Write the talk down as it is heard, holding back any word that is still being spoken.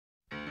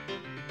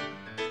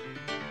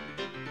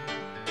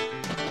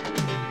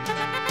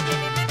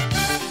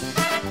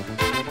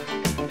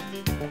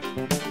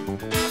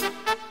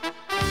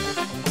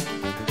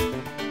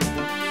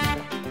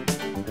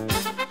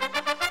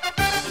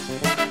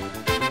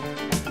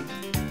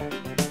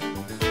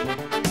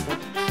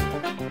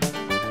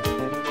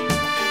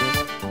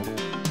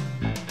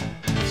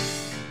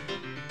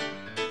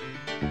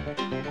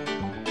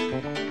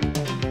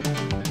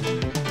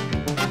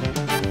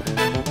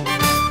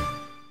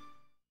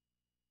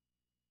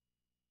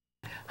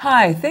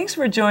Hi, thanks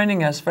for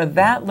joining us for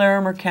That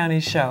Larimer County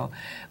Show.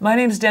 My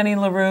name is Deni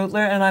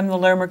and I'm the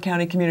Larimer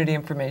County Community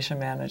Information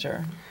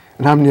Manager.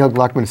 And I'm Neil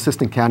Gluckman,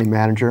 Assistant County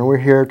Manager, and we're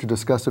here to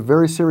discuss a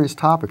very serious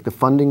topic, the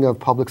funding of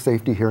public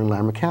safety here in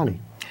Larimer County.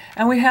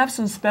 And we have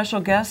some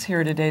special guests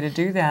here today to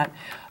do that.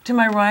 To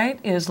my right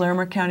is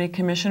Larimer County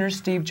Commissioner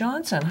Steve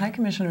Johnson. Hi,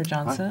 Commissioner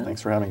Johnson. Hi,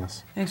 thanks for having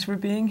us. Thanks for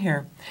being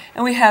here.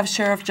 And we have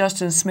Sheriff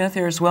Justin Smith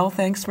here as well.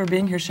 Thanks for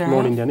being here, Sheriff. Good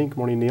morning, Deni. Good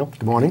morning, Neil.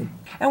 Good morning.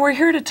 And we're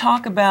here to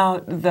talk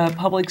about the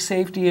public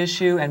safety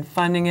issue and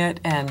funding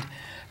it and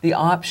the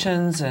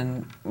options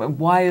and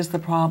why is the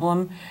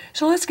problem.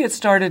 So let's get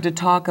started to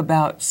talk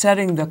about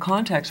setting the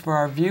context for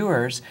our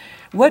viewers.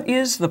 What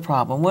is the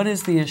problem? What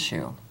is the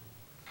issue?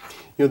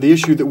 You know, the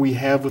issue that we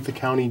have with the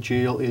county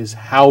jail is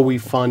how we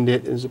fund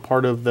it as a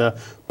part of the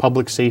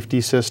public safety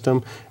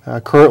system.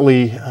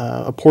 Currently,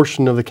 a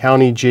portion of the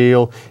county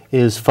jail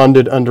is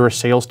funded under a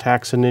sales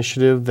tax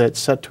initiative that's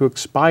set to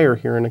expire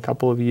here in a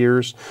couple of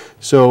years.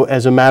 So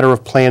as a matter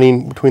of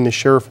planning between the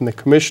sheriff and the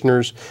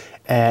commissioners,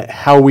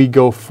 how we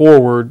go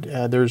forward,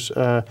 there's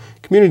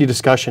community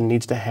discussion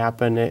needs to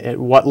happen at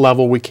what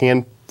level we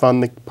can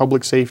fund the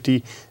public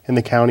safety in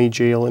the county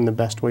jail and the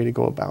best way to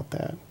go about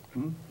that.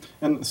 Mm-hmm.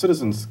 And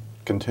citizens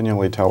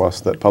continually tell us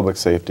that public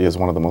safety is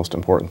one of the most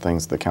important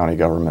things the county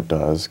government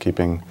does,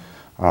 keeping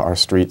our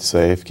streets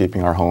safe,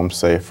 keeping our homes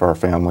safe for our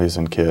families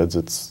and kids.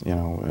 It's, you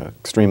know, an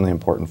extremely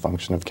important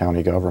function of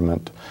county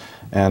government.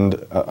 And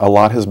a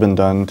lot has been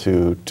done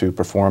to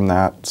perform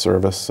that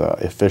service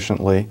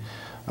efficiently.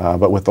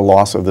 But with the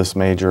loss of this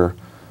major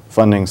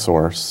funding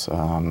source,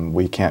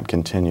 we can't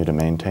continue to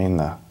maintain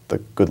the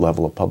good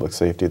level of public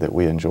safety that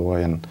we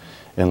enjoy in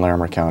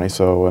Larimer County.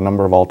 So a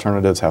number of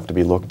alternatives have to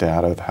be looked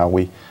at of how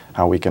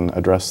we can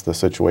address the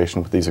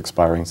situation with these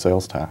expiring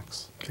sales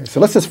tax. Okay, so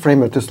let's just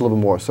frame it just a little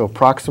more. So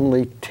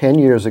approximately 10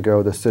 years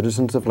ago, the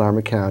citizens of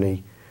Larimer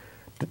County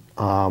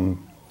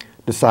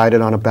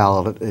decided on a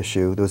ballot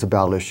issue. There was a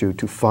ballot issue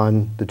to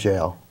fund the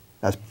jail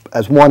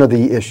as one of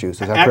the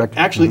issues. Is that correct?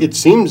 Actually, it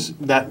seems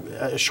that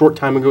a short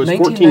time ago, it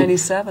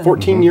was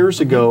 14 years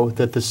ago,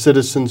 that the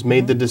citizens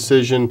made the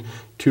decision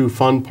to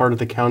fund part of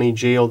the county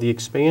jail, the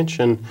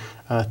expansion,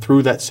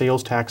 through that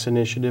sales tax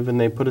initiative, and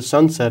they put a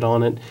sunset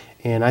on it.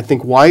 And I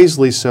think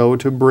wisely so,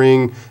 to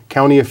bring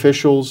county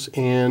officials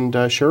and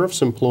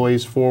sheriff's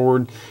employees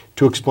forward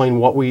to explain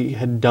what we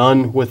had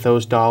done with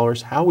those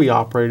dollars, how we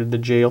operated the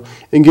jail,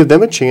 and give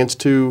them a chance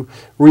to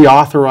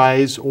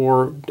reauthorize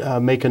or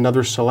make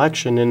another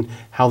selection in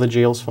how the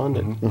jail's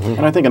funded. Mm-hmm. Mm-hmm.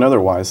 And I think another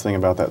wise thing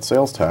about that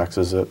sales tax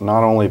is it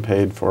not only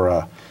paid for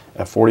a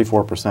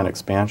 44%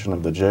 expansion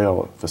of the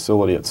jail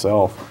facility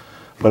itself,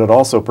 but it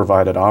also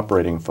provided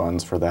operating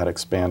funds for that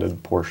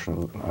expanded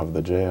portion of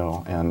the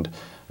jail. And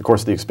of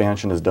course, the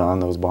expansion is done,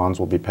 those bonds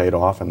will be paid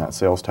off, and that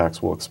sales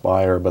tax will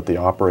expire, but the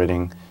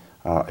operating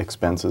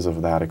expenses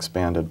of that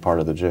expanded part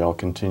of the jail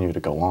continue to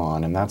go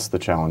on, and that's the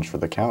challenge for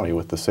the county.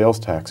 With the sales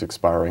tax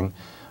expiring,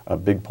 a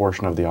big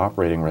portion of the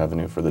operating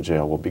revenue for the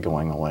jail will be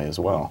going away as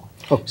well.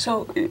 Oh.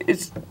 So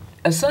it's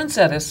a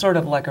sunset is sort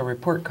of like a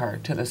report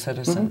card to the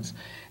citizens.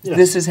 Mm-hmm. Yes.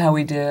 This is how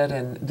we did,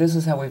 and this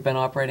is how we've been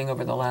operating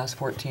over the last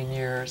 14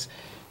 years.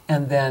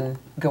 And then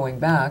going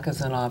back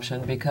as an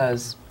option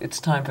because it's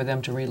time for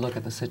them to relook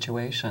at the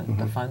situation, mm-hmm.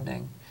 the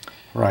funding.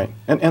 Right.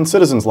 And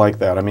citizens like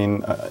that. I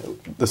mean,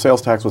 the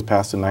sales tax was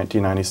passed in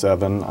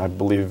 1997. I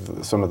believe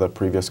some of the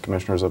previous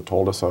commissioners have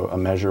told us a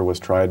measure was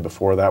tried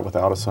before that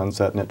without a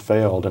sunset, and it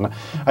failed. And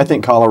I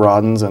think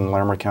Coloradans and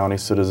Larimer County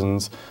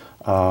citizens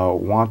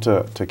want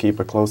to keep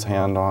a close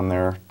hand on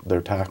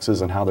their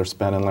taxes and how they're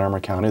spent in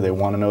Larimer County. They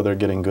want to know they're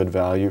getting good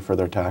value for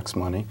their tax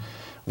money.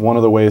 One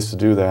of the ways to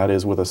do that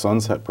is with a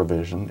sunset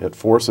provision. It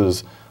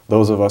forces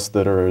those of us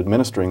that are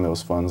administering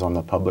those funds on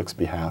the public's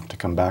behalf to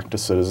come back to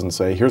citizens and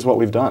say, here's what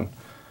we've done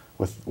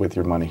with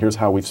your money. Here's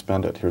how we've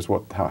spent it. Here's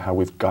how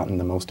we've gotten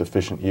the most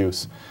efficient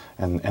use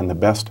and the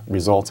best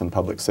results in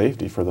public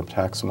safety for the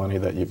tax money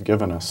that you've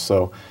given us.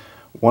 So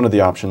one of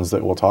the options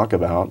that we'll talk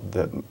about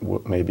that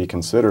may be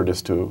considered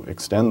is to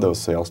extend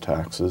those sales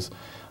taxes.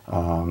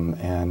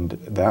 And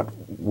that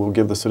will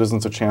give the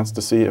citizens a chance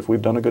to see if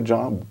we've done a good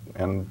job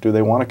and do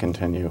they want to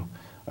continue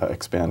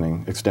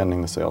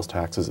extending the sales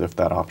taxes if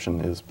that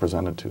option is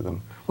presented to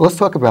them. Well, let's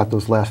talk about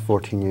those last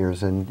 14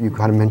 years, and you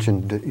kind of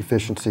mentioned the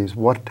efficiencies.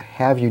 What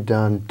have you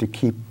done to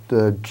keep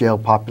the jail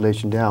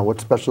population down?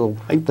 What special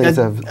things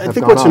have gone on? I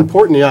think what's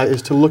important,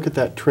 is to look at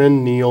that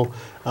trend, Neil.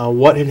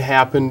 What had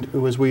happened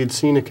was we had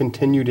seen a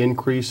continued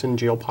increase in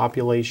jail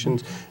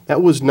populations.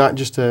 That was not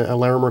just a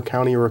Larimer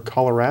County or a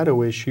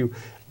Colorado issue.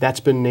 That's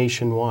been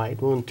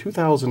nationwide. Well, in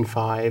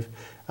 2005,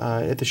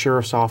 at the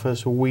sheriff's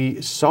office,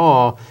 we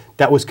saw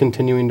that was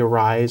continuing to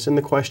rise, and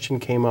the question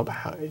came up,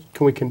 how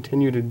can we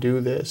continue to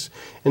do this?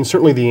 And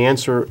certainly the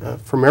answer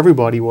from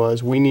everybody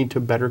was, we need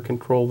to better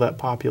control that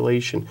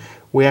population.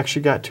 We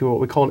actually got to what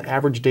we call an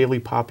average daily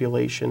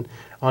population.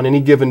 On any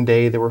given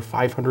day, there were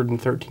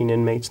 513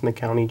 inmates in the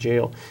county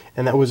jail,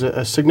 and that was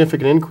a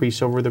significant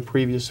increase over the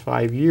previous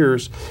 5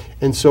 years.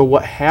 And so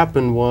what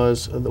happened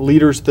was the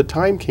leaders at the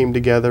time came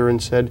together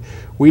and said,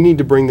 we need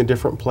to bring the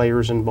different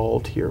players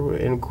involved here,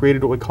 and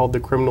created what we called the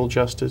Criminal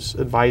Justice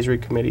Advisory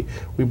Committee.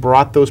 We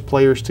brought those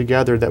players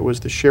together. That was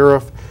the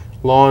sheriff,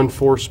 law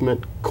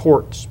enforcement,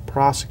 courts,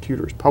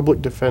 prosecutors,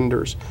 public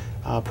defenders,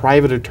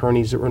 private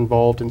attorneys that were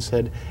involved, and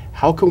said,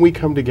 how can we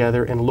come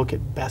together and look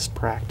at best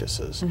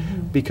practices?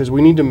 Because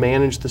we need to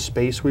manage the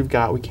space we've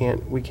got. We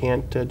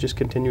can't just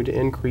continue to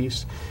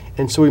increase.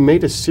 And so we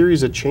made a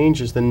series of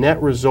changes. The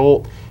net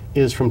result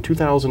is from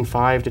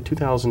 2005 to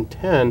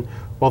 2010,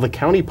 while the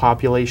county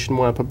population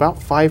went up about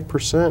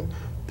 5%,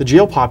 the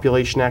jail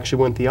population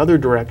actually went the other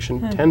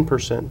direction,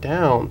 10%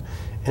 down.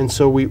 And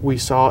so we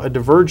saw a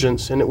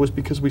divergence, and it was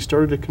because we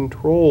started to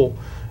control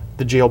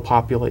the jail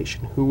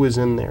population, who was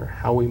in there,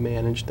 how we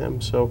managed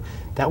them. So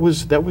that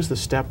was the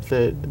step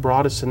that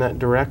brought us in that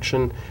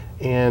direction.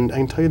 And I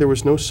can tell you, there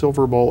was no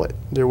silver bullet.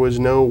 There was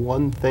no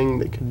one thing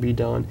that could be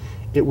done.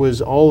 It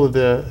was all of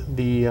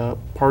the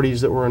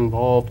parties that were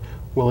involved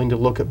willing to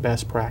look at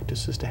best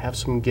practices, to have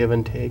some give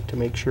and take, to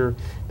make sure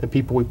the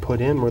people we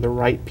put in were the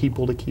right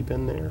people to keep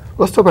in there.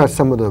 Let's talk about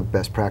some of the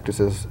best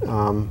practices.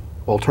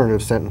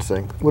 Alternative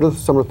sentencing. What are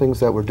some of the things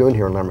that we're doing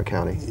here in Larimer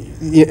County?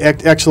 Yeah,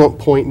 excellent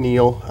point,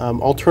 Neil.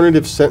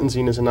 Alternative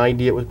sentencing is an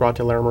idea that was brought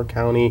to Larimer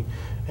County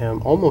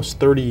almost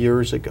 30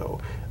 years ago.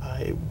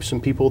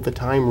 Some people at the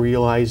time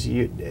realized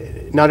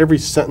not every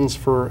sentence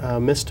for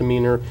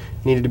misdemeanor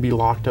needed to be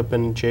locked up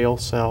in a jail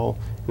cell,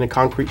 in a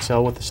concrete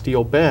cell with a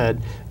steel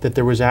bed, that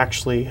there was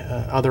actually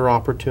other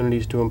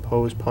opportunities to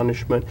impose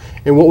punishment.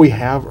 And what we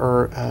have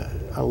are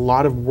a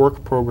lot of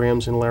work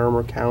programs in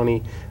Larimer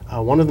County.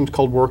 One of them is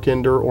called Work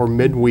Ender or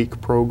Midweek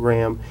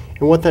Program.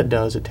 And what that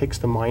does, it takes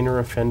the minor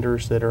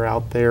offenders that are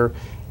out there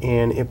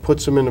and it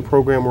puts them in a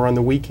program where on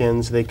the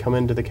weekends they come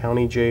into the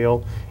county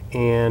jail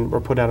and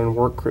are put out on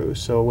work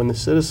crews. So when the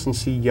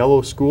citizens see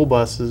yellow school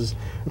buses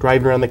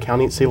driving around the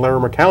county and say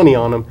Larimer County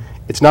on them,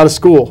 it's not a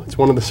school. It's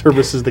one of the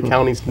services the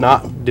county's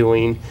not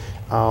doing.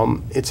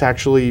 It's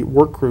actually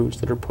work crews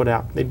that are put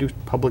out. They do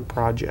public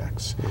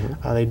projects.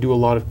 They do a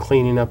lot of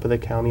cleaning up of the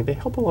county. They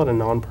help a lot of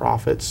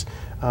nonprofits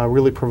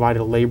really provide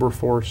a labor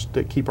force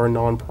to keep our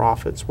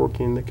nonprofits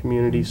working in the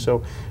community.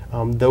 So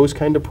those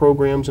kind of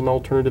programs and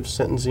alternative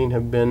sentencing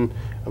have been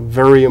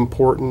very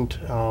important.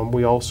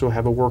 We also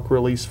have a work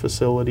release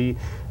facility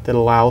that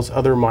allows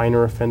other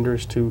minor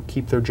offenders to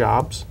keep their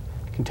jobs,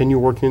 continue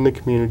working in the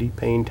community,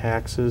 paying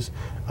taxes,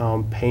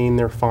 paying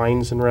their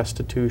fines and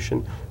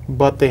restitution,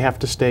 but they have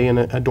to stay in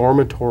a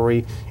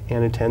dormitory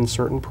and attend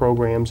certain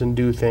programs and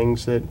do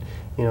things that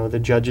the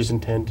judges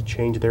intend to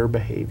change their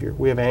behavior.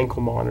 We have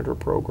ankle monitor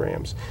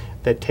programs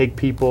that take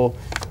people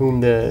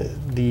whom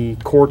the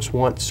courts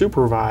want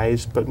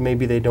supervised, but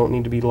maybe they don't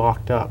need to be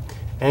locked up.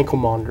 Ankle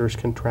monitors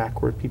can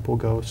track where people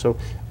go. So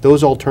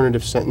those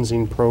alternative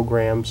sentencing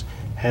programs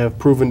have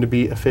proven to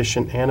be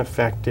efficient and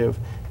effective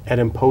at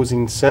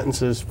imposing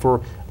sentences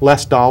for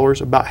less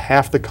dollars, about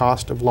half the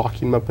cost of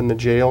locking them up in the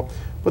jail,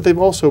 but they've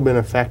also been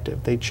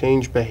effective. They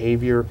change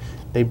behavior.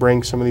 They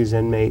bring some of these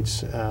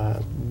inmates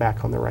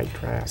back on the right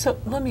track. So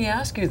let me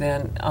ask you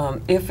then,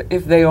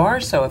 if they are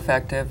so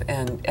effective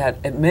and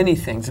at many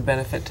things, a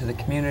benefit to the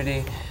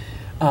community,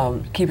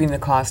 keeping the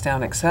cost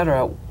down, et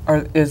cetera,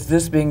 is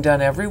this being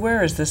done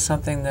everywhere? Is this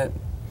something that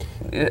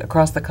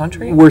across the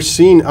country? We're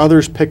seeing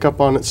others pick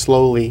up on it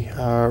slowly.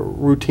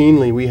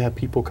 Routinely, we have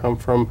people come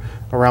from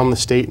around the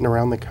state and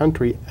around the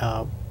country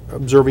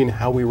observing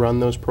how we run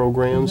those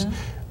programs.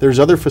 There's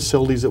other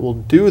facilities that will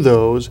do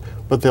those,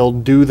 but they'll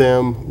do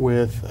them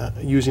with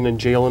using a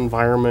jail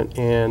environment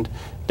and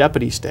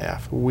deputy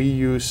staff. We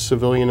use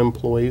civilian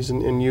employees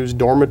and use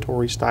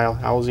dormitory style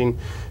housing.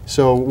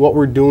 So what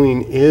we're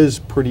doing is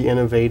pretty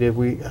innovative.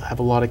 We have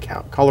a lot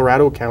of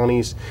Colorado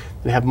counties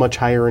that have much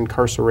higher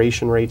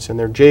incarceration rates in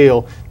their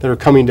jail that are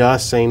coming to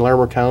us saying,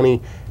 Larimer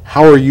County,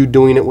 how are you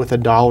doing it with the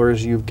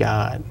dollars you've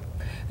got?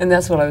 And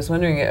that's what I was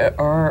wondering,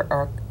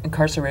 are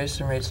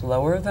incarceration rates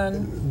lower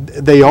than?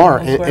 They are,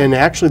 and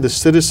actually the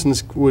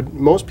citizens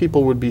most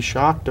people would be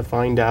shocked to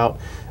find out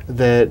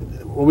that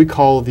what we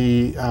call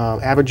the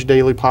average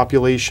daily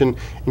population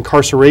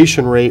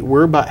incarceration rate,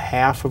 we're about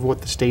half of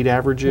what the state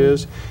average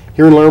is.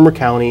 Here in Larimer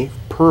County,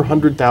 per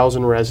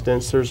 100,000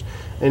 residents, there's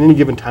at any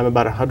given time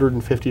about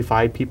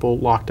 155 people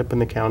locked up in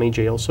the county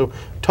jail. So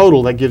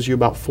total, that gives you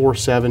about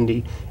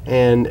 470.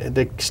 And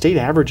the state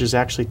average is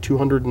actually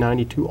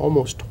 292,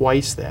 almost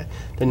twice that.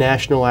 The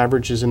national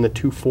average is in the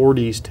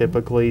 240s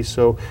typically.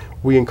 So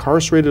we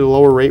incarcerate at a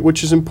lower rate,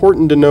 which is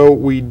important to know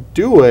we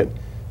do it.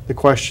 The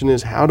question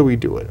is, how do we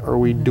do it? Are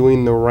we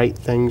doing the right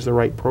things, the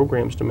right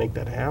programs to make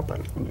that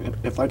happen?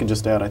 If I could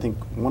just add, I think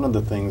one of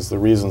the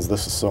reasons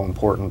this is so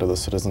important to the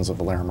citizens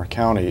of Larimer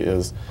County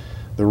is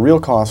The real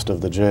cost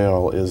of the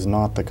jail is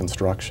not the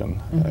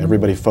construction.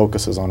 Everybody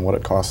focuses on what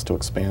it costs to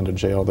expand a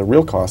jail. The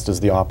real cost is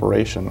the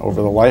operation.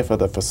 Over the life of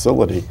the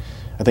facility,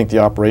 I think the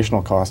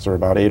operational costs are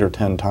about 8 or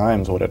 10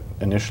 times what it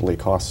initially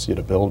costs you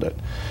to build it.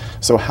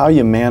 So how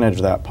you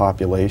manage that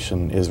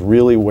population is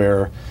really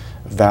where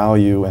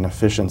value and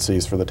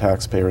efficiencies for the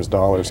taxpayers'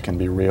 dollars can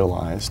be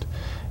realized.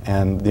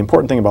 And the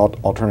important thing about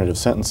alternative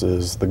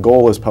sentences, the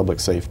goal is public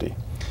safety.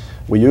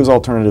 We use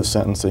alternative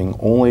sentencing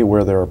only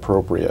where they're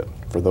appropriate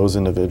for those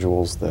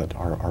individuals that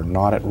are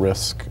not at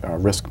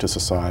risk to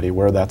society,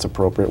 where that's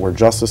appropriate, where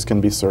justice can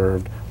be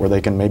served, where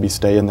they can maybe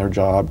stay in their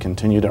job,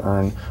 continue to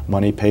earn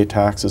money, pay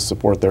taxes,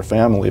 support their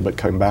family, but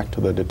come back to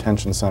the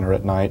detention center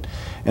at night.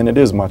 And it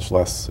is much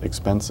less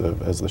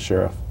expensive, as the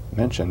sheriff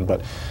mentioned.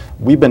 But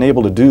we've been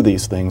able to do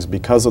these things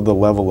because of the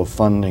level of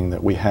funding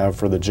that we have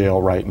for the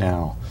jail right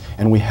now.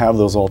 And we have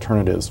those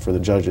alternatives for the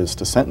judges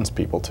to sentence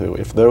people to.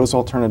 If those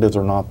alternatives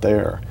are not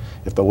there,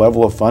 if the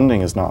level of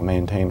funding is not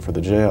maintained for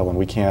the jail and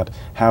we can't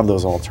have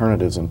those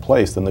alternatives in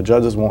place, then the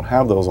judges won't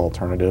have those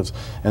alternatives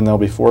and they'll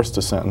be forced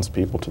to sentence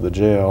people to the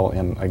jail.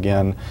 And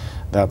again,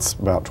 that's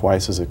about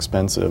twice as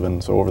expensive.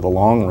 And so over the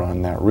long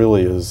run, that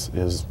really is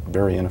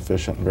very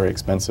inefficient and very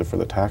expensive for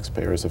the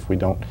taxpayers if we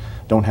don't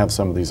have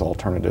some of these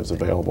alternatives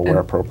available where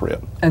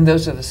appropriate. And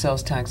those are the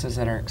sales taxes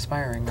that are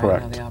expiring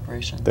right now, the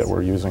operations. That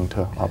we're using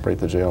to operate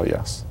the jail,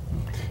 yes.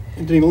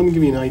 And Deni, let me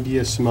give you an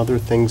idea of some other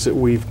things that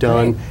we've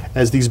done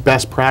as these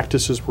best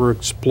practices were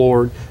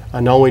explored.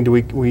 Not only do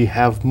we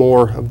have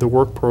more of the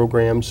work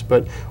programs,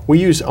 but we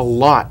use a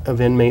lot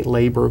of inmate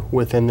labor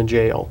within the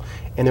jail.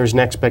 And there's an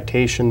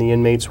expectation the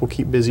inmates will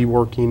keep busy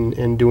working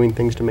and doing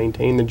things to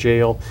maintain the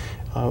jail.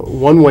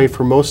 One way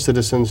for most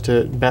citizens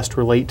to best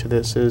relate to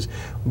this is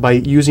by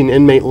using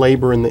inmate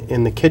labor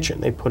in the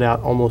kitchen. They put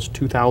out almost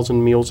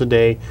 2,000 meals a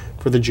day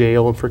for the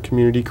jail and for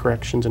community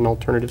corrections and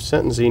alternative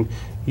sentencing.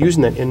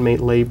 Using that inmate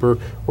labor,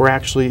 we're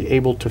actually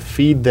able to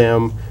feed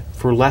them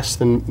for less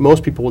than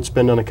most people would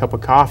spend on a cup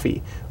of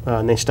coffee.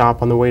 And they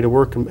stop on the way to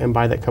work and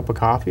buy that cup of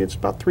coffee. It's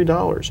about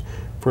 $3.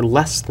 For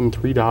less than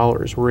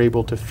 $3, we're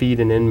able to feed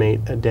an inmate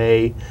a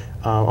day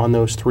on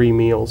those 3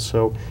 meals.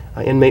 So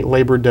inmate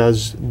labor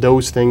does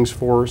those things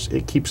for us.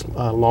 It keeps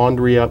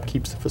laundry up,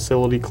 keeps the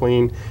facility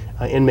clean.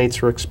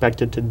 Inmates are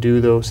expected to do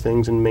those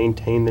things and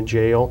maintain the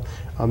jail.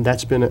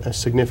 That's been a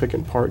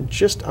significant part.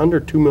 Just under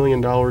 $2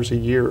 million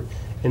a year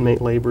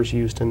inmate labor is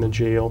used in the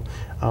jail.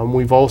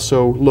 We've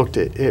also looked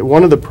at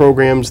one of the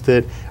programs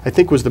that I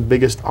think was the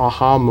biggest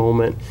aha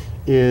moment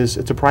is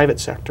it's a private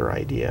sector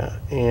idea.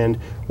 And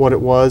what it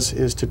was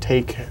is to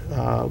take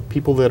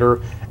people that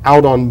are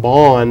out on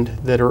bond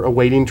that are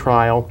awaiting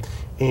trial,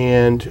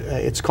 and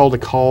it's called a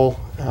call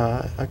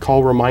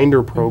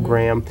reminder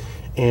program.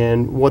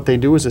 And what they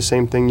do is the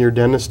same thing your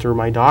dentist or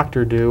my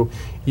doctor do.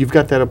 You've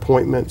got that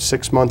appointment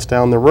 6 months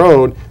down the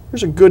road.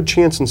 There's a good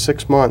chance in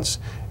 6 months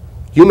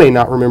you may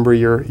not remember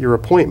your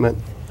appointment.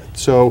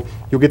 So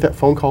you'll get that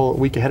phone call a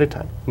week ahead of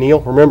time. Neil,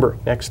 remember,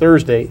 next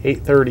Thursday,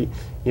 8:30,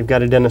 you've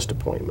got a dentist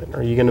appointment.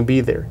 Are you going to be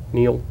there?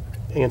 Neil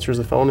answers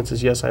the phone and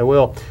says, yes, I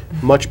will.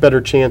 Much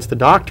better chance the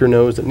doctor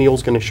knows that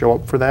Neil's going to show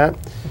up for that.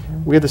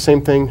 We had the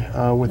same thing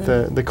with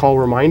the call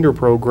reminder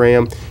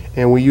program,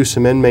 and we used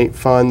some inmate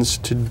funds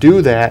to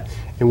do that.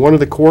 In one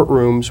of the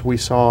courtrooms, we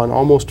saw an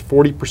almost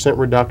 40%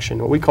 reduction,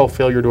 what we call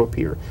failure to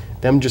appear,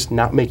 them just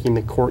not making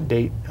the court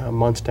date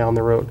months down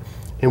the road.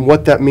 And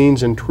what that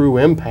means in true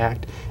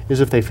impact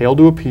is if they fail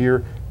to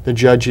appear, the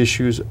judge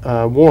issues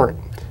a warrant.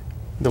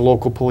 The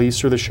local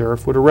police or the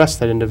sheriff would arrest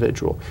that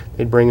individual.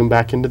 They'd bring him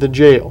back into the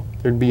jail.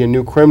 There'd be a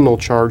new criminal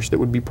charge that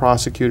would be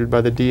prosecuted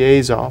by the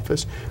DA's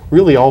office,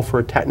 really all for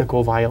a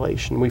technical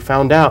violation. We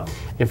found out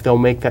if they'll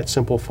make that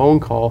simple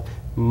phone call,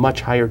 much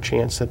higher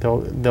chance that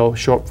they'll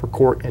show up for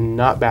court and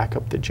not back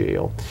up the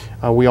jail.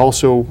 We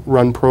also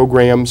run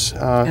programs.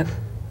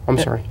 I'm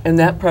sorry. And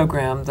that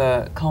program,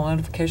 the call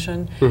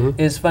notification,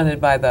 is funded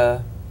by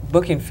the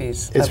booking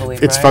fees, I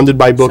believe, It's right? funded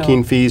by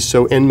booking fees,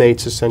 so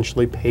inmates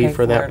essentially pay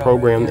for that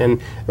program. Already, yeah.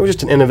 And it was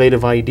just an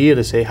innovative idea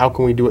to say, how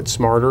can we do it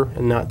smarter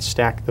and not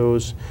stack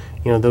those,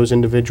 those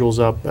individuals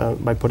up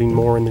by putting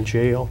more in the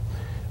jail.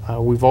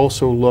 We've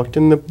also looked,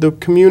 and the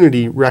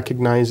community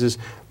recognizes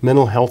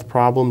mental health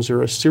problems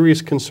are a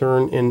serious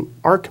concern in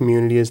our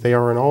community, as they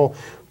are in all,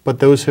 but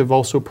those have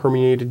also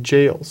permeated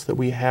jails, that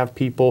we have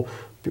people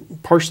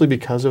partially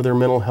because of their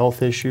mental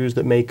health issues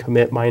that may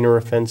commit minor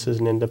offenses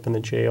and end up in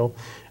the jail.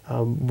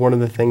 One of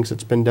the things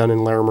that's been done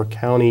in Larimer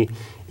County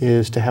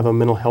is to have a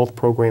mental health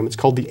program. It's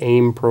called the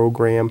AIM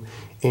program,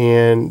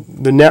 and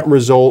the net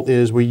result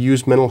is we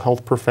use mental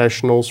health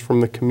professionals from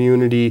the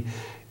community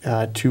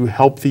to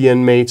help the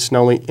inmates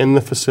not only in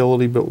the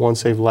facility but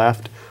once they've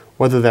left,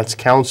 whether that's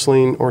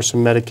counseling or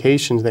some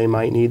medications they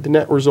might need. The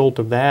net result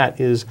of that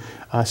is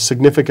a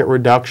significant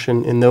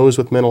reduction in those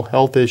with mental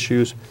health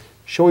issues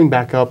showing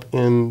back up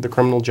in the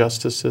criminal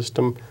justice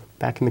system,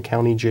 back in the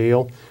county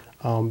jail.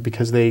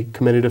 because they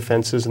committed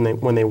offenses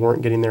and when they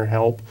weren't getting their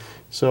help.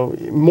 So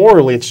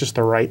morally, it's just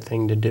the right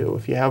thing to do.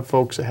 If you have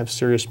folks that have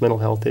serious mental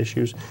health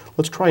issues,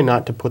 let's try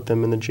not to put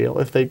them in the jail.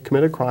 If they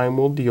commit a crime,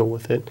 we'll deal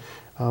with it.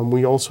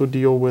 We also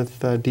deal with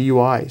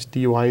DUIs.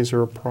 DUIs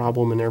are a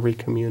problem in every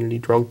community.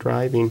 Drunk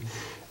driving.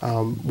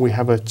 We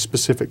have a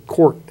specific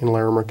court in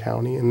Larimer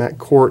County, and that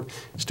court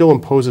still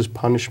imposes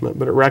punishment,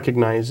 but it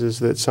recognizes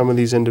that some of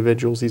these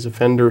individuals, these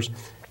offenders,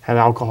 have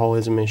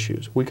alcoholism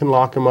issues. We can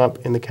lock them up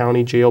in the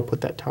county jail,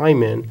 put that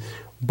time in,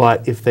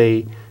 but if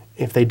they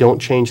don't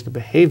change the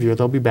behavior,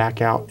 they'll be back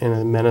out in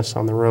a menace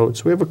on the road.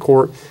 So we have a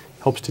court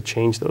helps to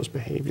change those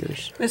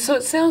behaviors. So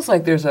it sounds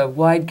like there's a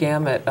wide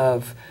gamut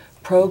of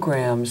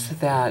programs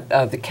that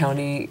the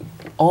county,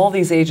 all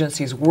these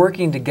agencies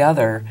working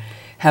together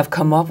have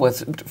come up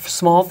with,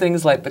 small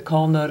things like the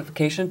call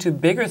notification to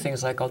bigger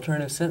things like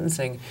alternative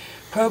sentencing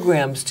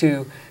programs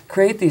to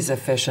create these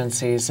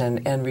efficiencies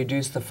and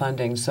reduce the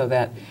funding so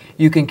that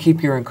you can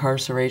keep your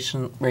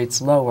incarceration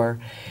rates lower.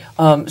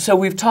 So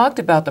we've talked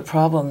about the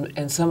problem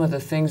and some of the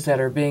things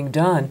that are being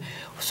done.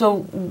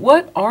 So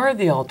what are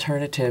the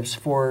alternatives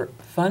for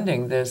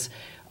funding this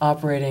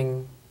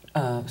operating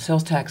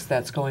sales tax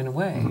that's going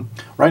away? Mm-hmm.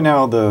 Right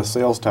now, the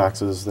sales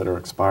taxes that are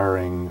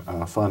expiring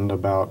fund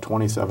about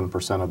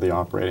 27% of the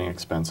operating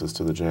expenses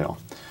to the jail.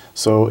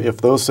 So if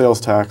those sales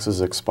taxes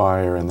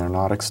expire and they're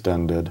not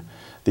extended,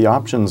 the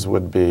options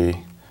would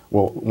be,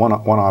 well, one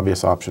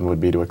obvious option would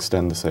be to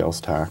extend the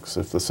sales tax.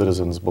 If the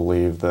citizens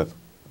believe that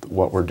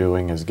what we're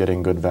doing is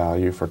getting good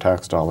value for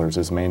tax dollars,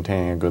 is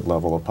maintaining a good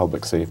level of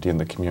public safety in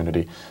the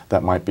community,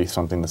 that might be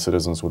something the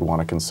citizens would want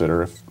to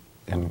consider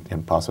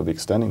in possibly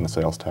extending the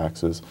sales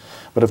taxes.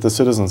 But if the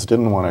citizens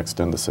didn't want to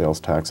extend the sales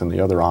tax, and the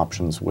other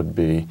options would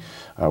be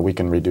we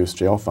can reduce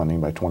jail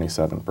funding by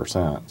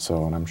 27%.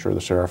 So, and I'm sure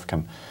the sheriff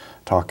can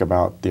talk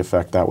about the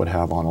effect that would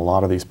have on a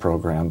lot of these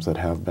programs that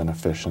have been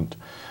efficient.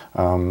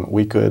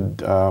 We could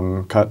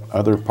cut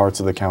other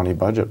parts of the county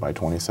budget by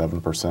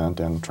 27%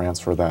 and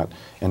transfer that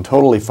and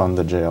totally fund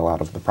the jail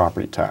out of the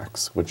property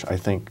tax, which I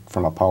think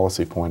from a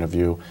policy point of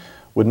view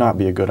would not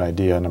be a good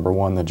idea. Number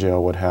one, the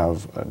jail would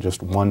have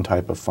just one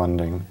type of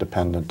funding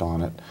dependent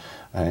on it,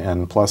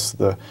 and plus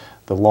the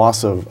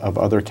loss of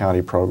other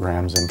county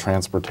programs in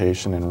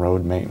transportation and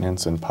road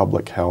maintenance and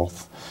public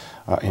health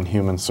and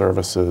human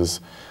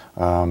services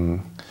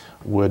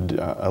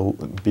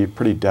would be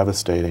pretty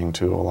devastating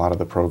to a lot of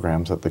the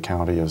programs that the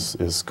county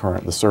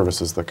the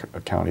services the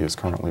county is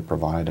currently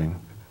providing.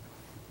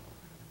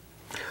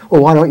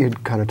 Well, why don't you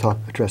kind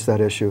of address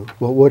that issue?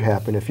 What would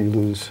happen if you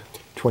lose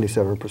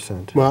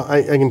 27%? Well,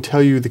 I can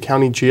tell you the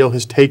county jail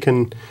has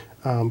taken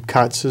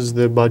cuts as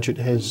the budget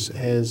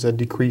has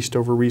decreased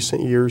over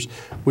recent years.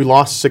 We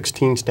lost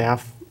 16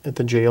 staff at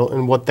the jail,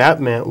 and what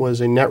that meant was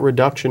a net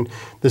reduction.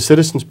 The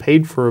citizens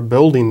paid for a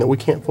building that we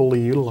can't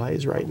fully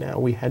utilize right now.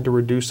 We had to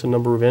reduce the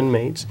number of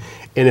inmates,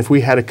 and if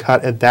we had a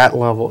cut at that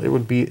level, it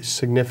would be a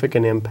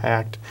significant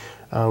impact.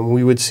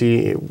 We would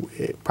see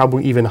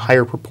probably even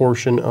higher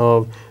proportion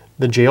of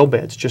the jail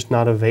beds just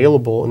not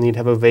available, and you'd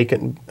have a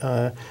vacant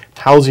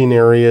housing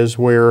areas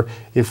where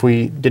if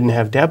we didn't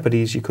have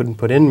deputies, you couldn't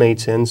put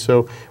inmates in.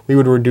 So we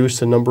would reduce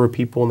the number of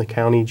people in the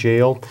county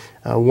jail.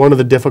 One of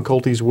the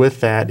difficulties with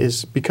that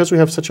is because we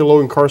have such a low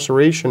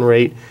incarceration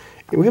rate,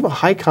 we have a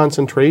high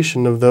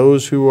concentration of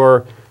those who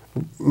are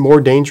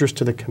more dangerous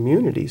to the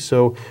community.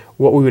 So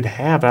what we would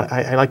have,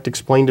 I like to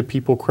explain to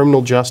people,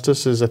 criminal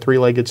justice is a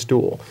three-legged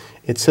stool.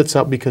 It sits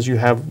up because you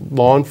have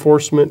law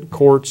enforcement,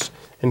 courts,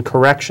 and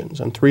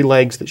corrections on three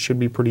legs that should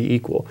be pretty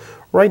equal.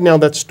 Right now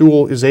that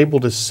stool is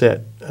able to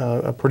sit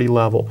a pretty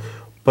level,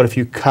 but if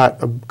you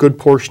cut a good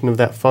portion of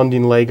that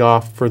funding leg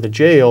off for the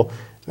jail,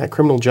 that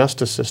criminal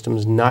justice system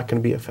is not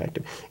going to be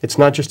effective. It's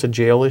not just a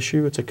jail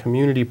issue, it's a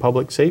community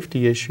public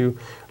safety issue.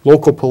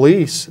 Local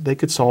police, they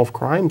could solve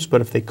crimes,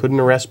 but if they couldn't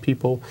arrest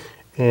people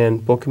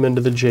and book them into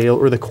the jail,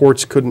 or the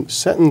courts couldn't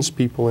sentence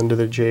people into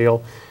the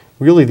jail,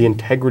 really the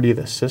integrity of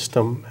the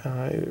system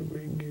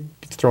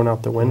gets thrown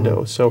out the window.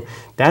 Mm-hmm. So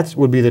that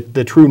would be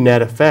the true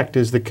net effect,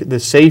 is the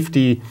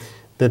safety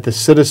that the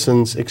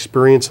citizens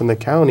experience in the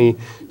county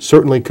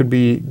certainly could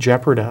be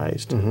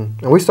jeopardized.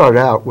 Mm-hmm. And we started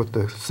out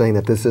with saying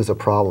that this is a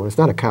problem. It's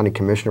not a county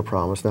commissioner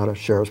problem. It's not a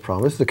sheriff's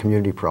problem. It's a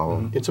community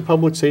problem. Mm-hmm. It's a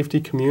public safety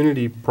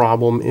community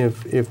problem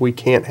if we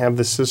can't have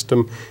the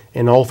system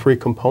and all three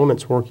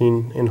components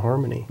working in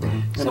harmony.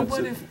 Mm-hmm. So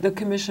what if the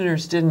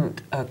commissioners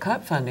didn't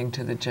cut funding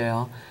to the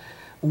jail?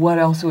 What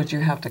else would you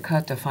have to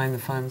cut to find the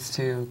funds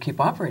to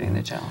keep operating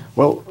the jail?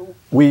 Well,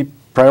 we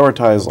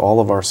prioritize all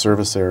of our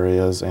service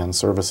areas and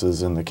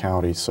services in the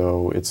county,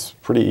 so it's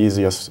pretty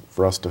easy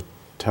for us to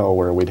tell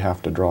where we'd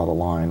have to draw the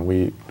line.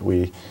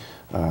 We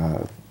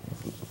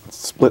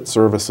split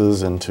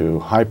services into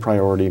high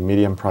priority,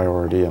 medium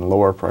priority, and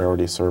lower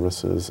priority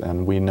services,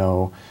 and we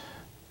know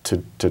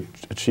to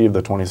achieve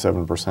the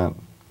 27%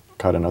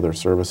 cut in other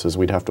services,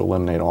 we'd have to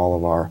eliminate all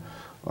of our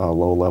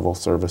low-level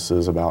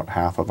services, about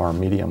half of our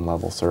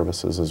medium-level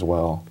services as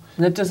well.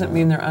 And that doesn't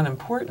mean they're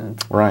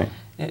unimportant. Right.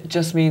 It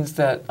just means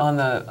that on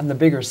the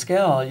bigger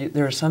scale,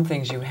 there are some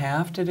things you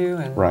have to do.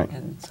 And, right.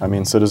 And I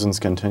mean, citizens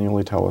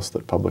continually tell us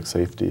that public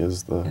safety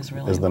is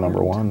the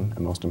number one and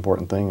most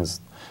important thing,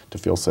 is to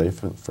feel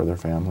safe for their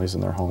families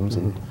and their homes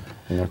and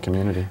in their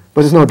community.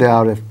 But there's no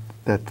doubt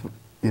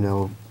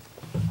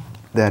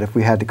that if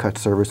we had to cut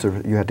service,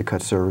 or you had to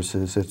cut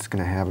services, it's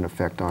going to have an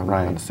effect on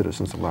the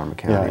citizens of Larimer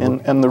County. Yeah,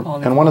 and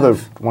one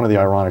of the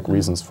ironic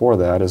reasons for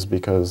that is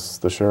because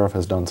the sheriff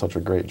has done such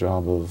a great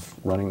job of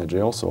running the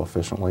jail so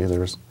efficiently.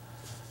 There's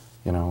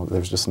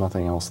just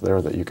nothing else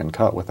there that you can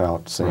cut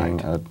without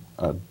seeing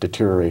a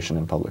deterioration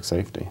in public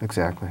safety.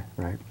 Exactly,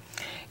 right.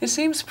 It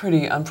seems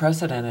pretty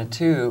unprecedented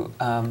too,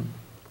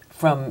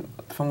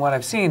 from what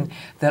I've seen,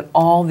 that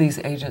all these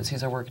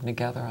agencies are working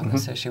together on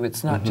this issue.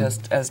 It's not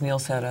just, as Neil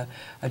said,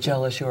 a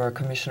jail issue or a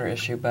commissioner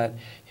issue, but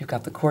you've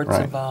got the courts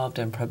involved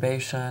and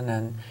probation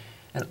and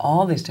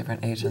all these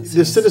different agencies.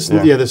 The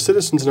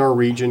citizens in our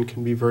region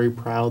can be very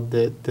proud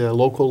that the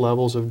local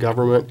levels of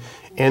government,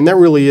 and that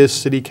really is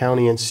city,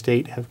 county, and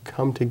state, have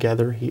come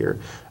together here.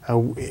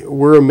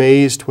 We're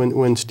amazed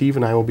when Steve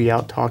and I will be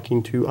out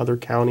talking to other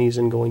counties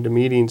and going to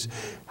meetings,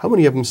 how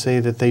many of them say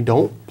that they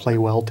don't play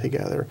well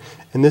together.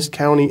 In this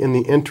county, in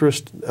the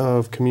interest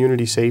of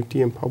community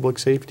safety and public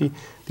safety,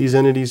 these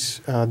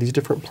entities, these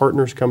different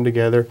partners come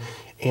together,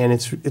 and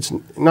it's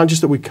not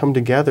just that we come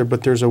together,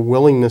 but there's a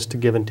willingness to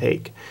give and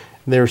take.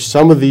 There's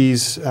some of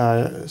these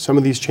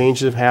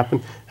changes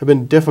have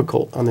been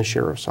difficult on the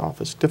sheriff's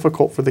office,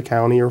 difficult for the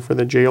county or for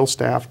the jail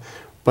staff,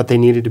 but they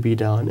needed to be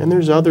done. And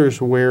there's others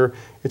where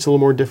it's a little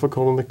more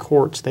difficult in the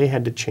courts. They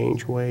had to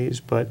change ways,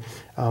 but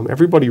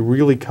everybody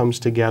really comes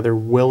together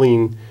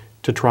willing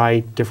to try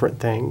different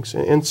things.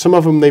 And some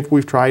of them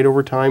we've tried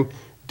over time,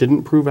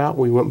 didn't prove out.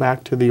 We went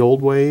back to the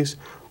old ways,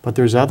 but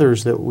there's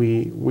others that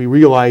we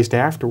realized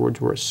afterwards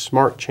were a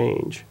smart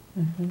change.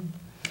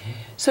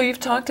 So you've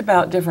talked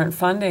about different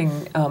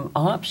funding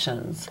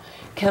options.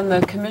 Can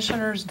the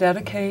commissioners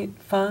dedicate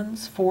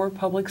funds for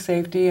public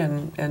safety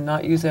and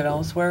not use it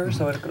elsewhere,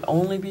 so it could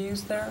only be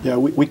used there? Yeah,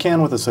 we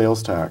can with the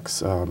sales tax.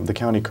 The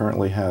county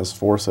currently has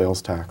 4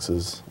 sales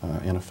taxes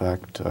in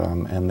effect,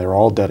 and they're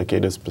all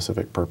dedicated to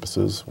specific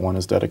purposes. One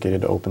is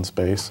dedicated to open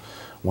space,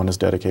 one is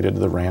dedicated to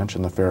the ranch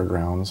and the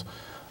fairgrounds.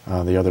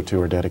 The other 2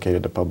 are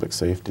dedicated to public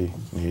safety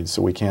needs,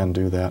 so we can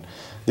do that.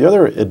 The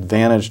other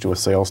advantage to a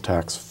sales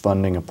tax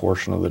funding a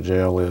portion of the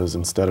jail is,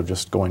 instead of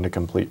just going to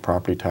complete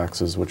property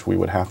taxes, which we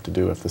would have to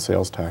do if the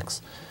sales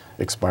tax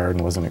expired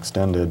and wasn't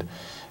extended,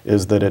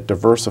 is that it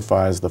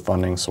diversifies the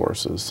funding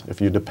sources.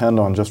 If you depend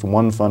on just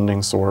one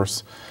funding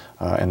source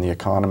and the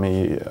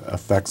economy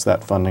affects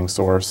that funding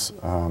source,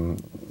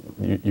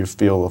 you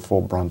feel the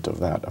full brunt of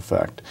that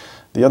effect.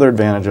 The other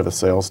advantage of a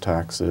sales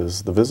tax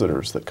is the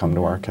visitors that come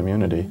to our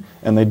community,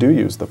 and they do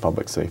use the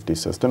public safety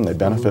system. They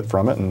benefit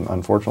from it, and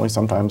unfortunately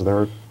sometimes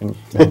they're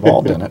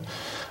involved in it.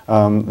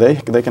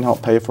 They can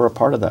help pay for a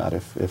part of that.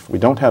 If we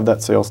don't have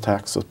that sales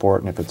tax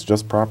support, and if it's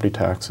just property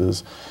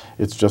taxes,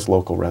 it's just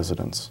local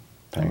residents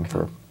paying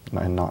for,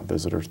 and not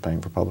visitors paying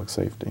for public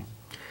safety.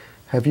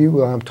 Have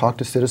you talked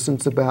to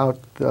citizens about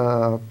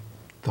the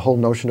whole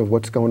notion of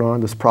what's going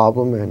on, this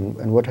problem,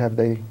 and what have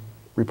they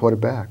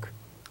reported back?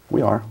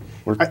 We are.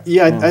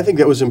 I think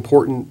that was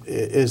important.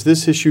 As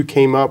this issue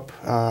came up,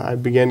 I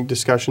began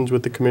discussions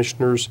with the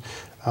commissioners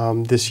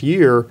this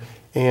year,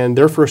 and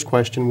their first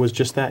question was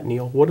just that,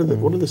 Neil. What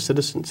do the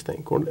citizens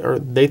think? Or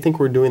they think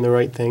we're doing the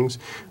right things?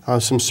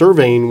 Some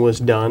surveying was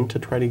done to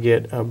try to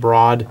get a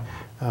broad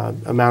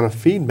amount of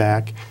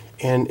feedback,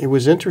 and it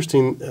was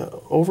interesting.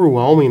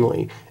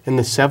 Overwhelmingly, in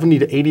the 70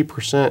 to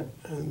 80%,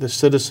 the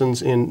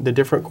citizens in the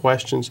different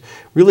questions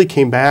really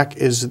came back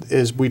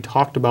as we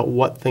talked about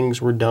what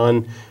things were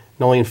done,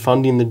 not only in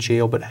funding the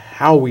jail, but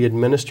how we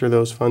administer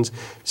those funds.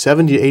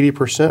 70 to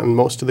 80% in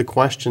most of the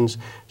questions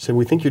said,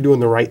 we think you're doing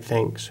the right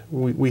things.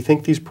 We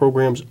think these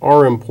programs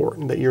are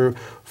important, that you're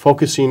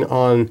focusing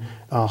on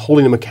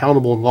holding them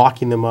accountable and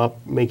locking them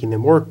up, making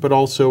them work, but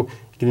also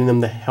getting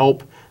them the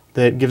help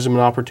that gives them an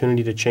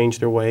opportunity to change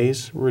their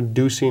ways,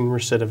 reducing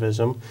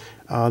recidivism.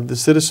 The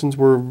citizens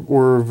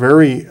were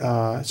very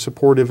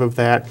supportive of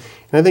that.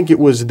 And I think it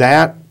was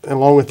that,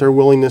 along with their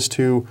willingness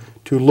to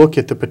look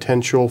at the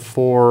potential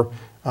for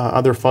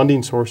other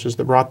funding sources,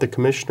 that brought the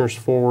commissioners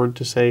forward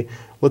to say,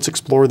 let's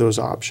explore those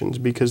options,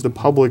 because the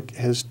public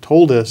has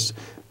told us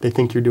they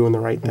think you're doing the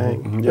right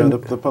thing. Yeah,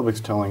 the public's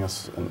telling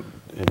us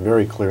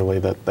very clearly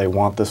that they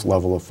want this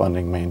level of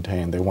funding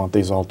maintained. They want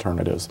these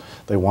alternatives.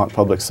 They want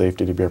public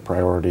safety to be a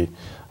priority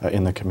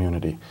in the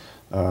community.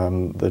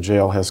 The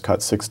jail has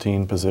cut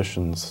 16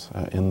 positions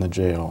in the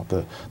jail.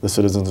 The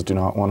citizens do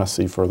not want to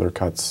see further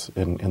cuts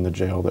in the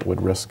jail that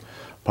would risk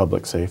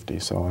public safety.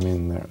 So, I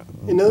mean,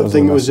 another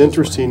thing that was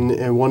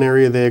interesting, one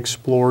area they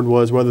explored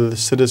was whether the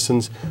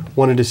citizens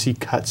wanted to see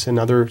cuts in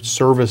other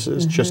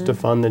services just to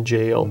fund the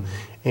jail.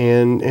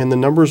 And the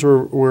numbers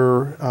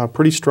were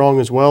pretty strong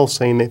as well,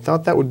 saying they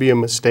thought that would be a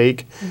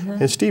mistake.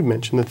 As Steve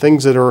mentioned, the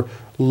things that are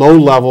low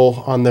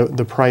level on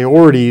the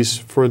priorities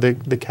for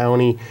the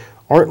county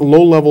aren't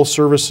low-level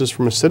services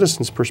from a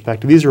citizen's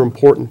perspective. These are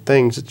important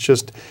things. It's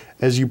just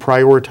as you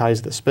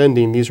prioritize the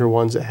spending, these are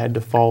ones that had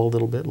to fall a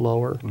little bit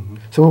lower.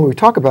 So when we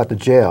talk about the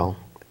jail,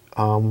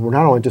 we're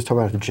not only just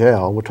talking about the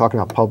jail. We're talking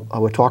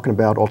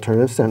about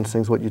alternative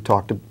sentencing, what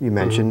you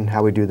mentioned,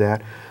 how we do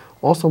that.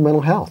 Also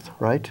mental health,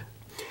 right?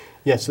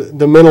 Yes,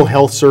 the mental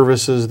health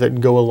services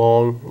that go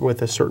along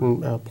with a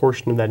certain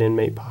portion of that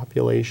inmate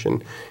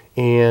population.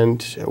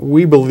 And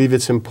we believe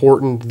it's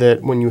important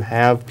that when you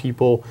have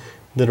people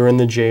that are in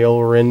the jail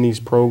or in these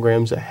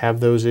programs that have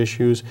those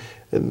issues,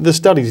 the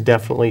studies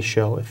definitely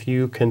show if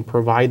you can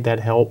provide that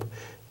help,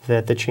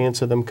 that the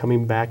chance of them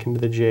coming back into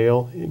the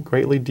jail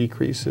greatly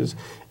decreases.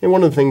 And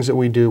one of the things that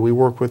we do, we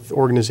work with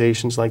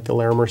organizations like the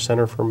Larimer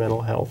Center for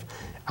Mental Health.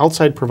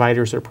 Outside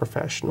providers are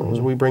professionals.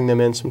 We bring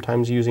them in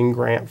sometimes using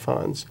grant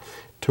funds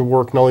to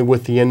work not only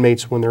with the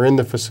inmates when they're in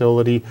the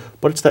facility,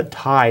 but it's that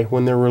tie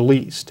when they're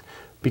released.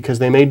 Because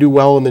they may do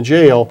well in the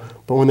jail,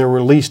 but when they're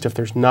released, if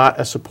there's not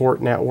a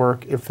support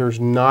network, if there's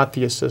not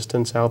the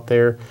assistance out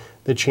there,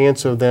 the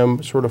chance of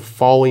them sort of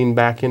falling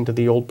back into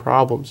the old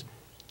problems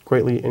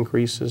greatly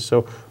increases.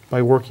 So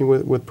by working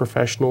with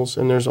professionals,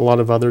 and there's a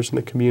lot of others in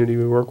the community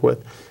we work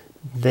with,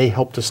 they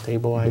help to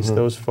stabilize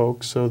those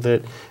folks so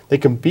that they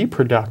can be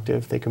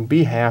productive, they can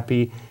be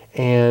happy,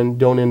 and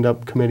don't end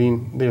up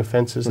committing the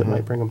offenses that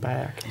might bring them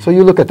back. So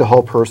you look at the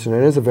whole person,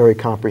 and it is a very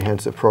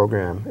comprehensive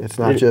program. It's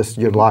not just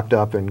you're locked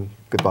up and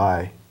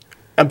goodbye.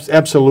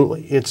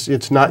 Absolutely.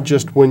 It's not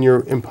just when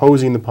you're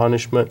imposing the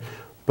punishment,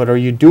 but are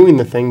you doing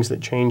the things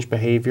that change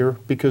behavior?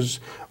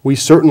 Because we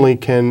certainly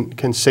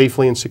can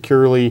safely and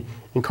securely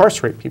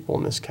incarcerate people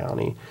in this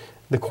county.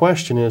 The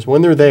question is,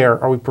 when they're there,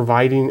 are we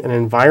providing an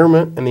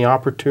environment and the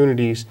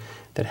opportunities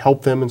that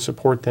help them and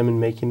support them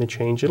in making the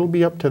change? It'll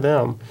be up to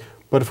them.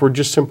 But if we're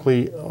just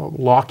simply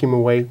locking them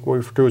away, what we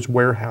refer to as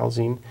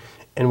warehousing,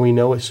 and we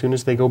know as soon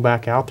as they go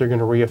back out, they're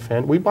going to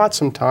reoffend, we bought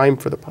some time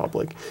for the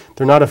public.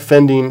 They're not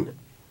offending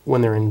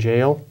when they're in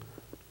jail,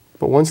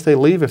 but once they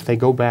leave, if they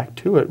go back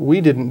to it,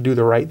 we didn't do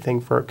the right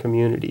thing for our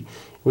community.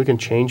 We can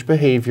change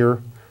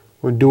behavior.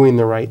 We're doing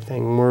the right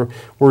thing.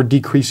 We're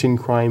decreasing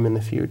crime in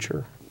the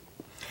future.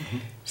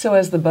 So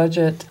as the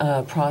budget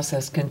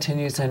process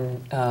continues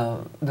and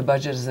the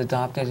budget is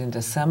adopted in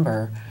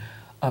December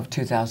of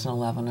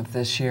 2011 of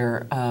this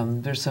year,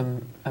 there's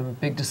some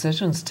big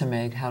decisions to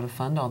make how to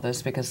fund all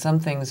this, because some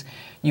things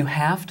you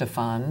have to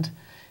fund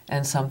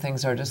and some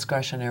things are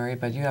discretionary,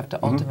 but you have to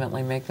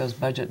ultimately make those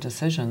budget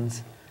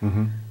decisions.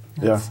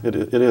 Yeah, it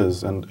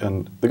is.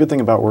 And the good thing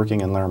about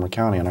working in Larimer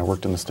County, and I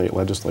worked in the state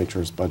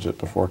legislature's budget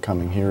before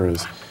coming here,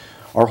 is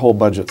our whole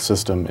budget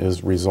system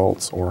is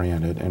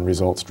results-oriented and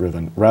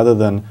results-driven. Rather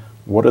than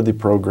what are the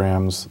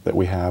programs that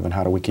we have and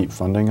how do we keep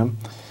funding them,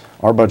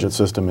 our budget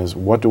system is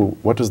what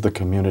does the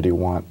community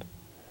want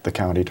the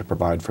county to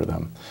provide for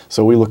them.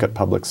 So we look at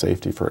public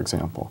safety, for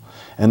example.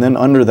 And then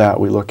under that,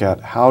 we look at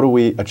how do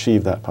we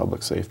achieve that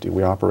public safety.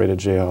 We operate a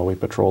jail, we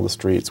patrol the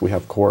streets, we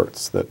have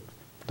courts that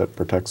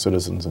protect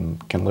citizens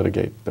and can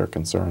litigate their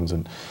concerns.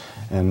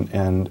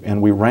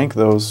 And we rank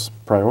those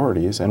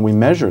priorities and we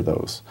measure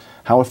those.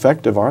 How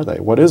effective are they?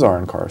 What is our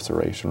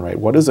incarceration rate?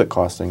 What is it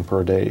costing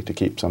per day to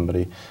keep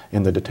somebody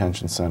in the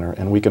detention center?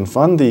 And we can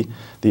fund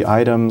the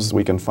items,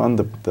 we can fund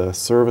the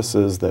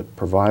services that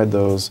provide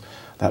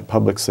that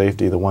public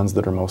safety, the ones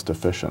that are most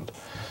efficient.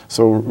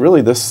 So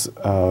really this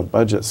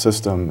budget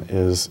system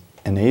is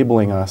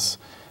enabling us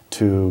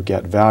to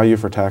get value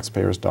for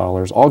taxpayers'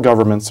 dollars. All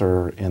governments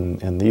are,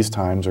 in these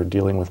times, are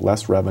dealing with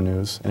less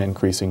revenues and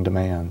increasing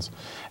demands.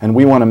 And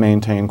we want to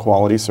maintain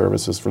quality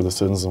services for the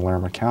citizens of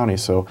Larimer County,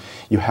 so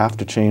you have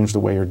to change the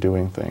way you're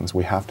doing things.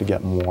 We have to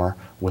get more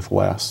with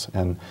less.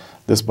 And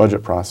this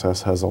budget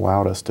process has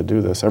allowed us to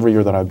do this. Every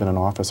year that I've been in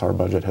office, our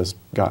budget has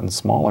gotten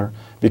smaller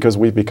because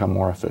we've become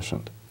more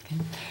efficient.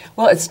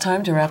 Well, it's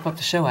time to wrap up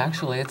the show,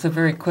 actually. It's a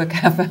very quick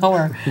half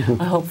hour,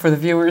 I hope for the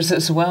viewers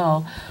as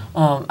well.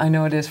 I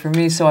know it is for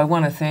me. So I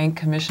want to thank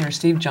Commissioner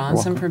Steve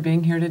Johnson for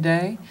being here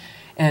today,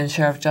 and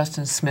Sheriff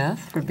Justin Smith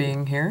for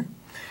being here,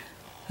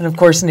 and of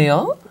course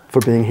Neil.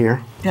 For being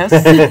here. Yes.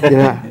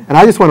 Yeah, and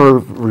I just want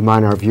to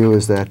remind our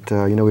viewers that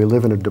you know, we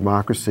live in a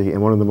democracy,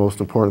 and one of the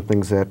most important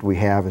things that we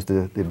have is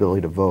the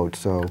ability to vote.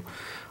 So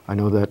I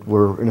know that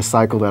we're in a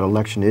cycle that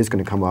election is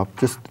going to come up.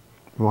 Just,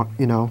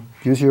 you know,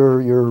 use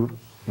your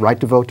right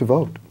to vote to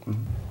vote.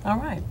 All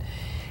right.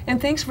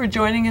 And thanks for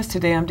joining us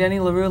today. I'm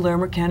Deni LaRue,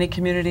 Larimer County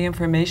Community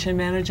Information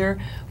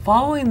Manager.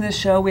 Following this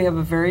show, we have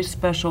a very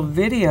special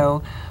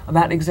video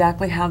about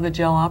exactly how the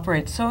jail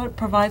operates. So it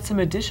provides some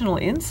additional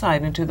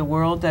insight into the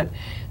world that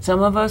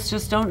some of us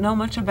just don't know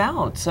much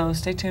about. So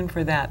stay tuned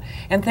for that.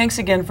 And thanks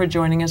again for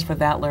joining us for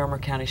That Larimer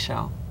County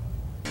Show.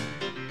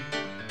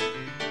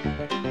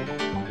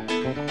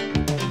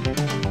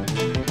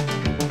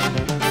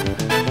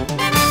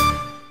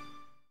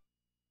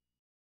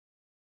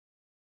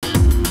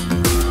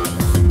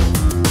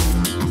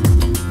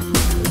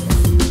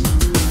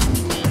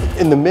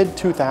 the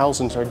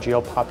mid-2000s, our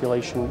jail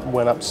population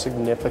went up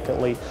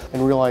significantly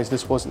and realized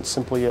this wasn't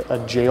simply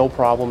a jail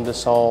problem to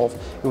solve,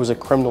 it was a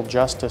criminal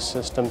justice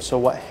system. So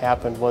what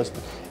happened was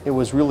it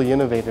was really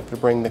innovative to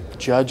bring the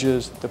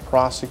judges, the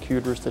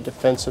prosecutors, the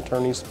defense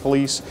attorneys, the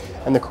police,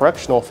 and the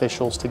correctional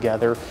officials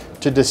together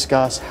to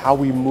discuss how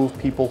we move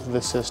people through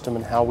the system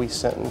and how we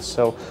sentence.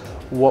 So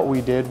what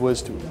we did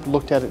was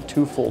looked at it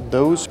twofold.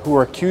 Those who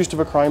are accused of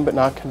a crime but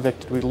not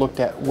convicted, we looked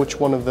at which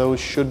one of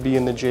those should be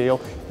in the jail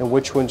and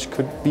which ones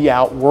could be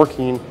out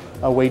working,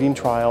 awaiting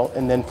trial.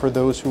 And then for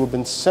those who have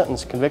been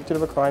sentenced, convicted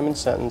of a crime and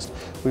sentenced,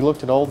 we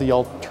looked at all the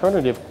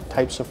alternative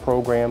types of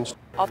programs.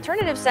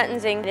 Alternative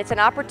sentencing, it's an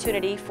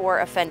opportunity for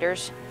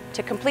offenders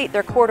to complete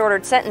their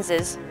court-ordered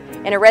sentences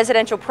in a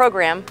residential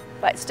program,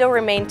 but still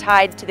remain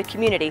tied to the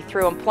community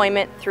through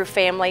employment, through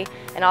family,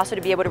 and also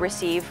to be able to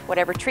receive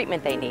whatever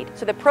treatment they need.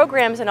 So the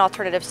programs in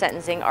alternative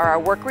sentencing are our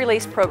work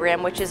release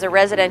program, which is a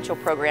residential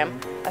program.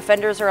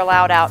 Offenders are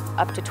allowed out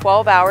up to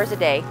 12 hours a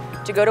day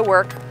to go to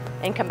work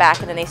and come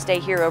back, and then they stay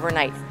here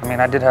overnight. I mean,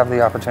 I did have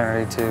the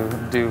opportunity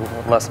to do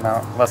less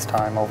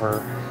time over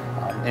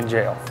in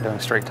jail, doing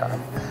straight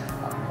time,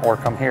 or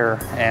come here,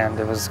 and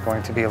it was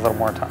going to be a little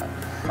more time.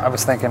 I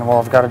was thinking, well,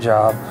 I've got a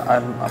job.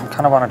 I'm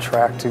kind of on a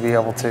track to be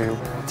able to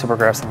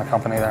progress in the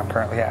company that I'm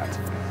currently at.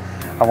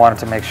 I wanted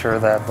to make sure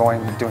that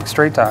doing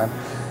straight time,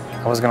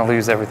 I was going to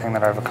lose everything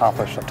that I've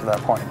accomplished up to that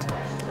point.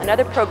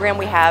 Another program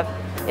we have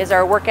is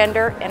our work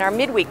ender and our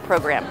midweek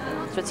program.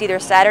 So it's either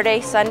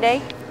Saturday,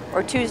 Sunday,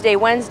 or Tuesday,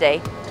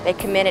 Wednesday. They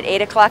come in at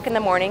 8 o'clock in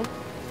the morning.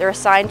 They're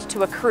assigned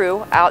to a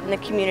crew out in the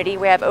community.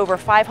 We have over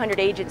 500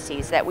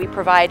 agencies that we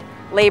provide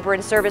labor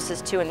and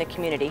services to in the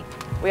community.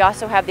 We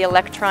also have the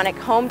electronic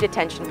home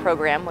detention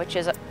program, which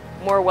is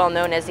more well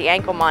known as the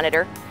ankle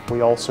monitor.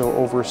 We also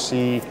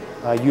oversee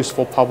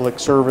useful public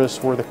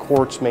service where the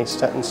courts may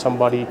sentence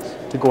somebody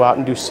to go out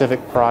and do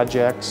civic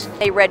projects.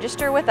 They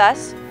register with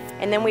us,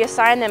 and then we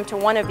assign them to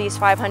one of these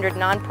 500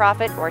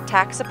 nonprofit or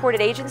tax-supported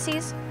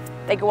agencies.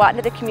 They go out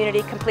into the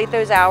community, complete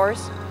those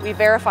hours, we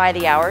verify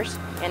the hours,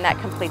 and that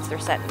completes their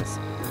sentence.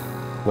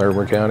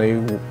 Larimer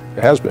County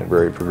has been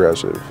very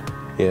progressive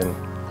in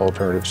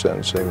alternative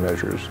sentencing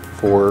measures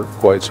for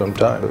quite some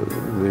time.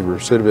 The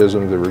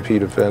recidivism, the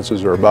repeat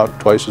offenses are about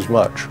twice as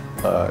much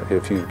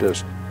if you've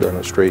just done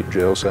a straight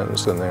jail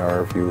sentence than they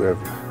are if you have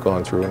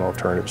gone through an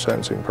alternative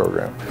sentencing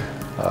program.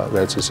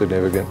 That's a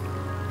significant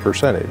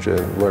percentage,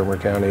 and Larimer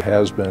County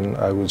has been,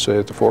 I would say,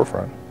 at the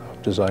forefront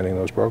of designing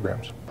those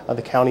programs.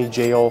 The county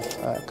jail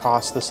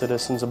costs the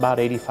citizens about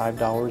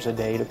 $85 a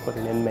day to put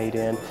an inmate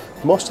in.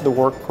 Most of the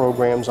work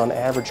programs on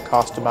average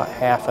cost about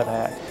half of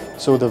that.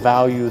 So the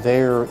value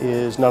there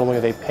is not only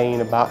are they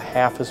paying about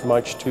half as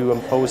much to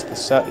impose the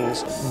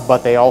sentence,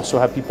 but they also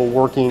have people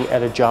working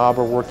at a job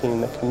or working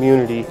in the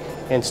community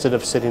instead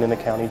of sitting in the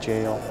county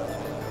jail.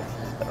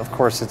 Of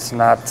course, it's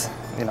not,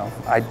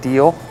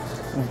 ideal,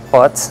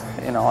 but,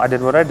 I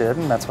did what I did,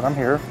 and that's what I'm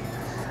here.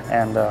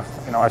 And,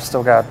 I've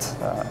still got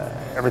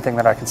everything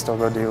that I can still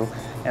go do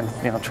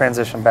and,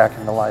 transition back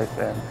into life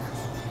and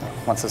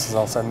once this is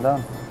all said and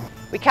done.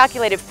 We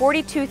calculated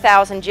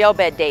 42,000 jail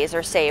bed days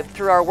are saved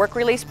through our work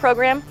release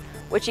program,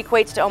 which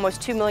equates to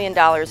almost $2 million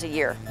a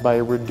year. By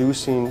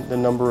reducing the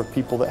number of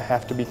people that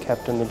have to be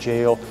kept in the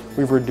jail,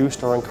 we've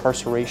reduced our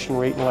incarceration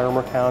rate in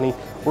Larimer County.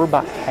 We're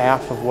about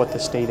half of what the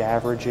state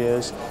average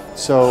is.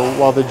 So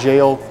while the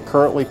jail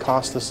currently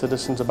costs the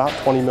citizens about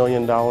 $20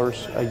 million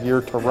a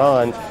year to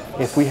run,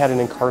 if we had an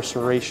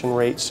incarceration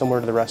rate similar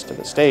to the rest of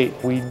the state,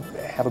 we'd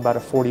have about a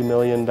 $40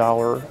 million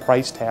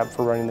price tag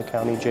for running the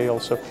county jail,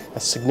 so a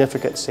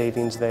significant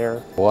savings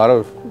there. A lot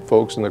of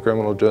folks in the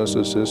criminal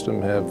justice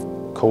system have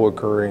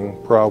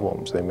co-occurring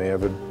problems. They may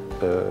have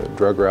a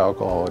drug or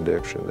alcohol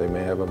addiction. They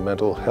may have a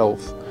mental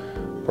health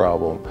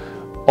problem,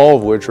 all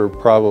of which are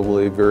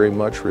probably very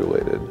much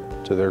related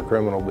to their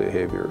criminal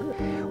behavior.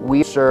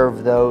 We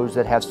serve those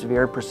that have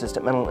severe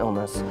persistent mental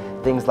illness,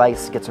 things like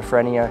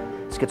schizophrenia,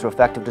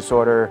 schizoaffective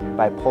disorder,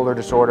 bipolar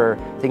disorder,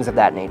 things of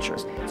that nature.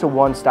 It's a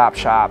one-stop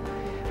shop.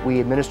 We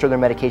administer their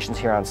medications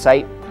here on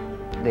site.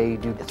 They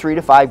do 3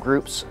 to 5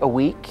 groups a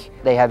week.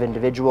 They have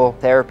individual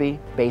therapy,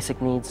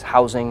 basic needs,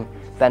 housing,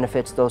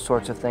 benefits, those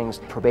sorts of things,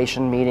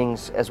 probation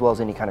meetings, as well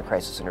as any kind of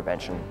crisis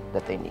intervention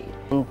that they need.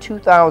 In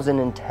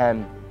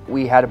 2010,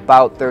 we had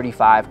about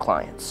 35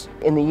 clients.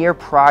 In the year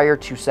prior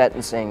to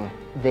sentencing,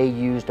 they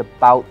used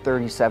about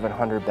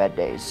 3,700 bed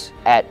days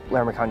at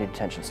Larimer County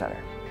Detention Center.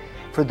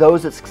 For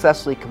those that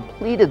successfully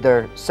completed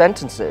their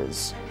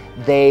sentences,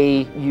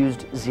 they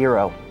used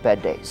 0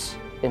 bed days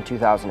in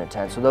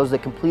 2010. So those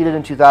that completed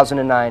in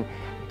 2009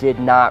 did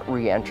not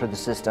re-enter the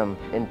system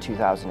in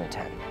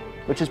 2010,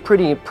 which is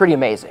pretty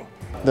amazing.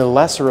 The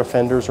lesser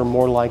offenders are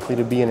more likely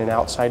to be in an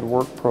outside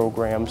work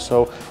program,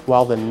 so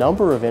while the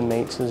number of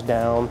inmates is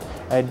down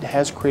it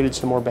has created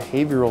some more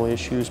behavioral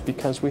issues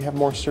because we have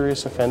more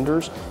serious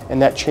offenders,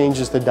 and that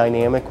changes the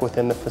dynamic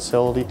within the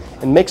facility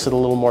and makes it a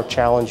little more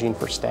challenging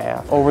for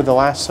staff. Over the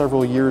last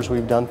several years,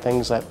 we've done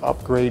things like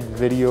upgrade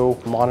video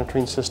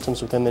monitoring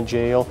systems within the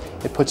jail.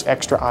 It puts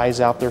extra eyes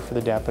out there for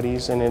the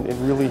deputies, and it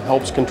really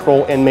helps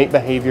control inmate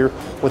behavior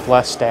with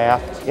less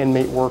staff.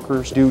 Inmate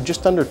workers do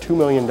just under $2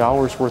 million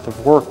worth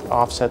of work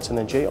offsets in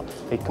the jail.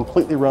 They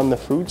completely run the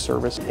food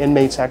service.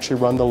 Inmates actually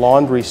run the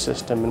laundry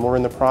system, and we're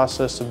in the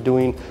process of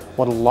doing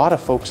what a lot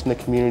of folks in the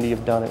community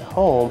have done at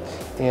home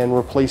and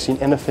replacing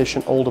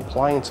inefficient old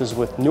appliances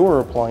with newer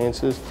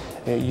appliances.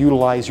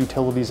 Utilize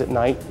utilities at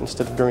night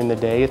instead of during the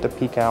day at the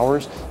peak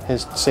hours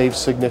has saved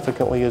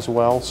significantly as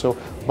well. So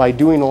by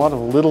doing a lot of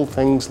little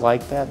things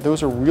like that,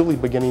 those are really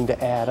beginning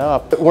to add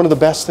up. But one of the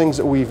best things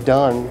that we've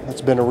done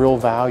that's been a real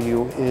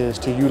value is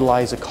to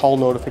utilize a call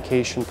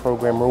notification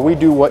program where we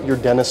do what your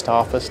dentist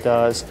office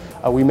does.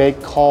 We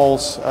make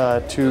calls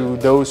to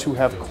those who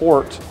have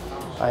court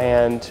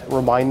and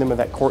remind them of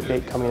that court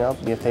date coming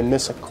up. If they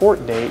miss a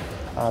court date,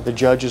 the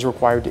judge is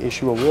required to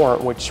issue a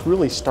warrant, which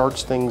really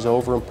starts things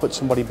over and puts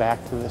somebody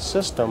back through the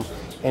system.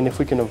 And if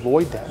we can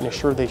avoid that and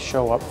assure they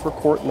show up for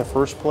court in the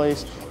first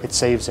place, it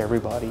saves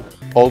everybody.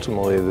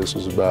 Ultimately, this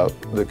is about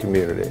the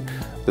community.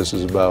 This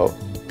is about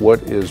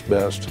what is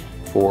best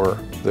for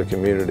the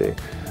community.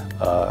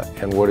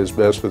 And what is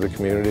best for the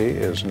community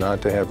is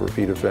not to have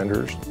repeat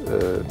offenders,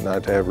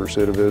 not to have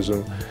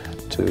recidivism,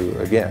 to,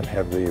 again,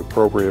 have the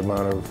appropriate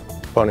amount of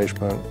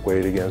punishment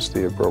weighed against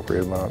the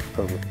appropriate amount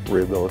of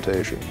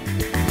rehabilitation.